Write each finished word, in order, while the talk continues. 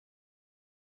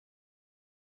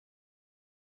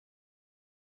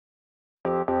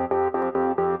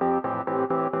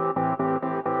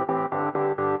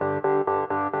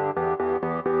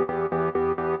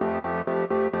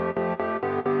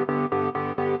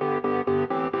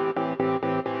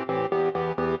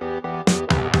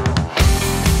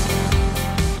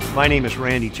My name is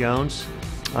Randy Jones.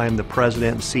 I'm the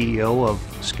president and CEO of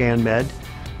ScanMed.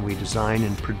 We design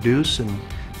and produce and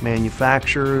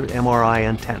manufacture MRI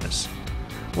antennas.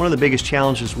 One of the biggest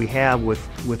challenges we have with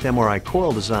MRI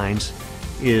coil designs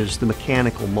is the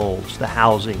mechanical molds, the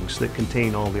housings that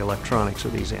contain all the electronics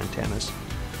of these antennas.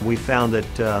 We found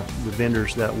that the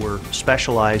vendors that were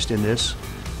specialized in this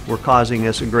were causing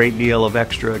us a great deal of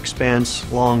extra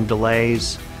expense, long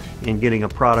delays in getting a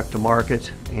product to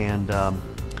market, and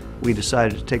we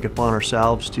decided to take it upon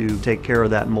ourselves to take care of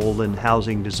that mold and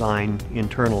housing design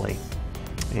internally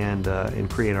and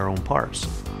create our own parts.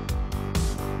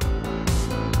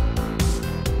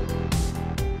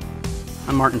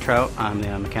 I'm Martin Trout. I'm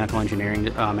the mechanical engineering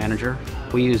manager.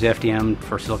 We use FDM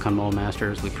for silicone mold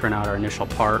masters. We print out our initial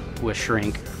part with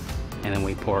shrink, and then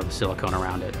we pour the silicone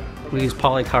around it. We use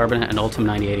polycarbonate and Ultim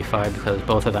 9085 because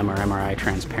both of them are MRI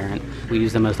transparent. We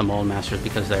use them as the mold masters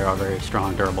because they are very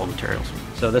strong, durable materials.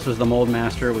 So this was the mold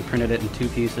master. We printed it in 2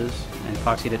 pieces and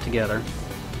epoxied it together.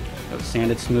 It was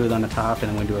sanded smooth on the top, and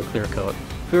then we do a clear coat.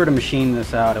 If we were to machine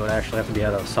this out, it would actually have to be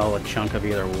out of a solid chunk of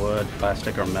either wood,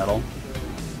 plastic, or metal.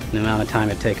 The amount of time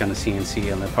it'd take on the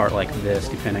CNC on a part like this,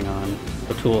 depending on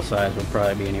the tool size, would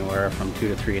probably be anywhere from 2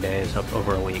 to 3 days, up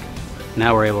over a week.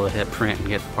 Now we're able to hit print and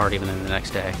get the part even in the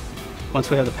next day. Once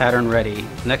we have the pattern ready,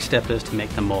 the next step is to make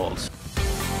the molds.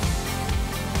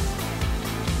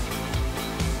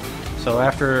 So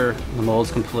after the mold's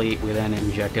complete, we then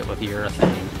inject it with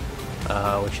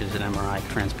urethane, which is an MRI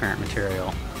transparent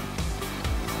material.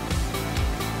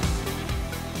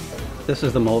 This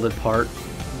is the molded part.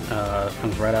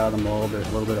 Comes right out of the mold. There's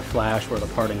a little bit of flash where the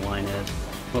parting line is.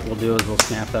 What we'll do is we'll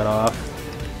snap that off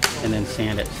and then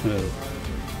sand it smooth.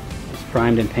 It's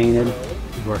primed and painted.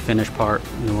 We're a finished part,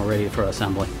 and then we're ready for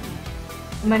assembly.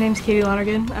 My name's Katie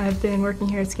Lonergan. I've been working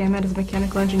here at ScanMed as a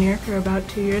mechanical engineer for about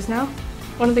 2 years now.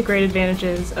 One of the great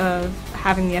advantages of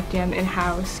having the FDM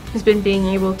in-house has been being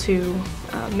able to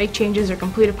make changes or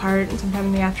complete a part sometime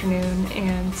in the afternoon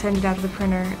and send it out to the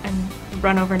printer and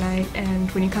run overnight, and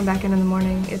when you come back in the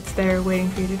morning, it's there waiting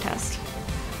for you to test.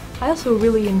 I also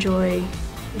really enjoy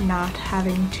not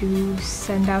having to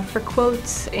send out for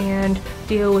quotes and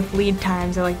deal with lead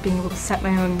times. I like being able to set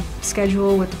my own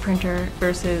schedule with the printer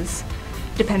versus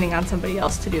depending on somebody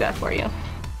else to do that for you.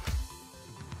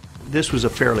 This was a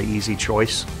fairly easy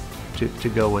choice to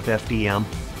go with FDM.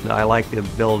 I like the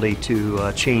ability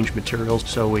to change materials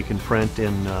so we can print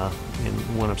in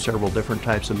one of several different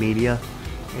types of media.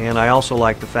 And I also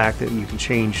like the fact that you can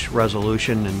change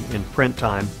resolution and print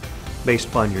time based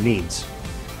upon your needs.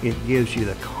 It gives you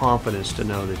the confidence to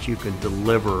know that you can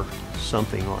deliver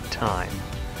something on time.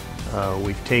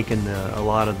 We've taken a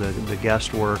lot of the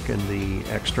guesswork and the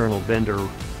external vendor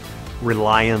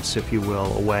reliance, if you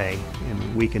will, away,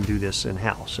 and we can do this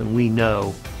in-house. And we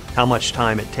know how much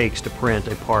time it takes to print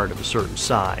a part of a certain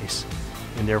size,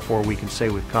 and therefore we can say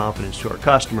with confidence to our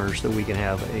customers that we can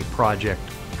have a project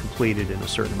completed in a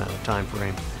certain amount of time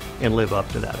frame and live up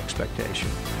to that expectation.